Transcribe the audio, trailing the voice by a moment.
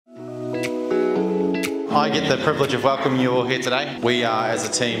I get the privilege of welcoming you all here today. We are, as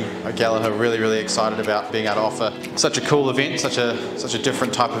a team at Gallagher, really excited about being able to offer such a cool event, such a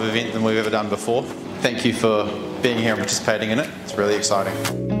different type of event than we've ever done before. Thank you for being here and participating in it. It's really exciting.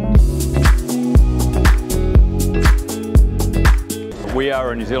 We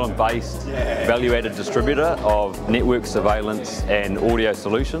are a New Zealand-based value-added distributor of network surveillance and audio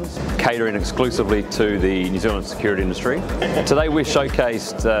solutions, catering exclusively to the New Zealand security industry. Today we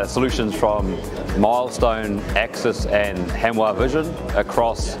showcased solutions from Milestone, Axis and Hanwha Vision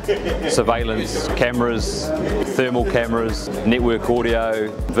across surveillance cameras, thermal cameras, network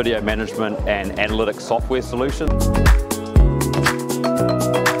audio, video management and analytics software solutions.